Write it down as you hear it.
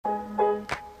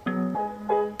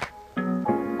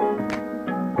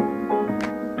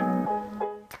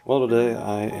Well, today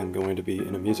I am going to be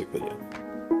in a music video.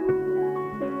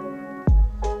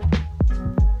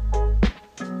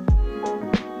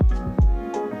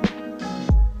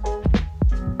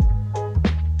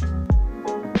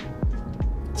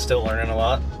 Still learning a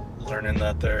lot. Learning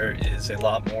that there is a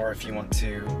lot more if you want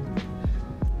to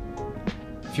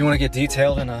get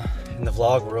detailed in the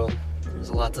vlog world. There's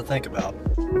a lot to think about.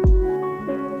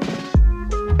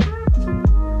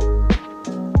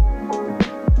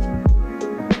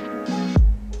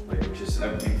 Like just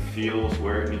everything feels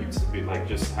where it needs to be. Like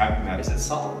just having that. Is it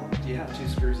solid? Do you have 2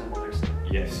 screws on there?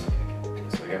 Yes.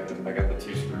 So I got the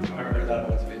 2 screws on. I remember that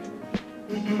was me.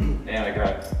 And I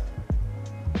got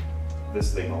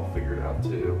this thing all figured out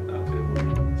too.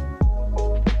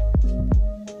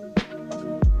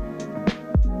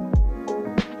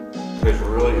 It's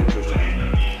really interesting.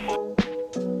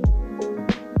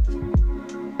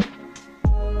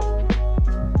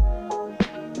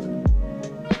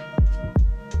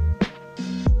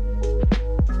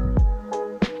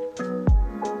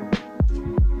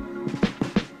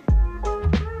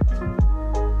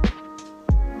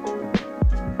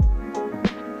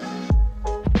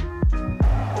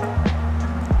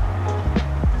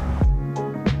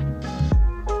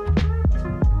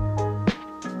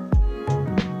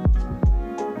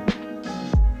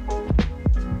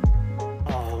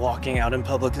 Walking out in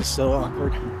public is so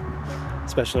awkward,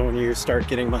 especially when you start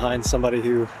getting behind somebody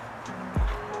who,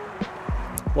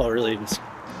 well, really just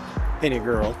any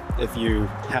girl. If you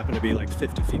happen to be like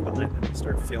 50 feet behind them, you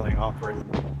start feeling awkward.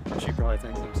 She probably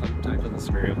thinks I'm some type of a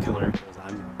serial killer because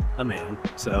I'm a man.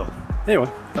 So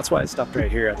anyway, that's why I stopped right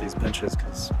here at these benches,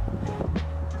 because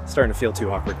it's starting to feel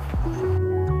too awkward.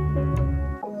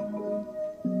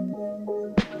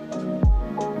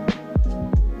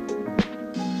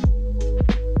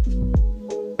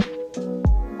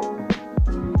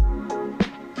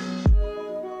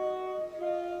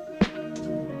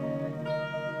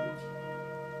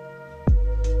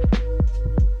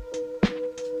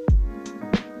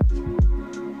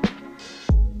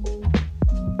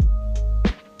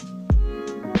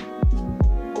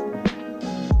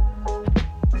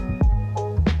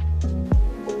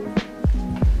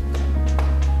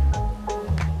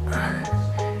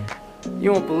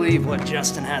 You won't believe what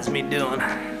Justin has me doing.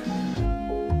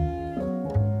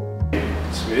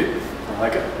 Sweet. I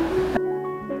like it.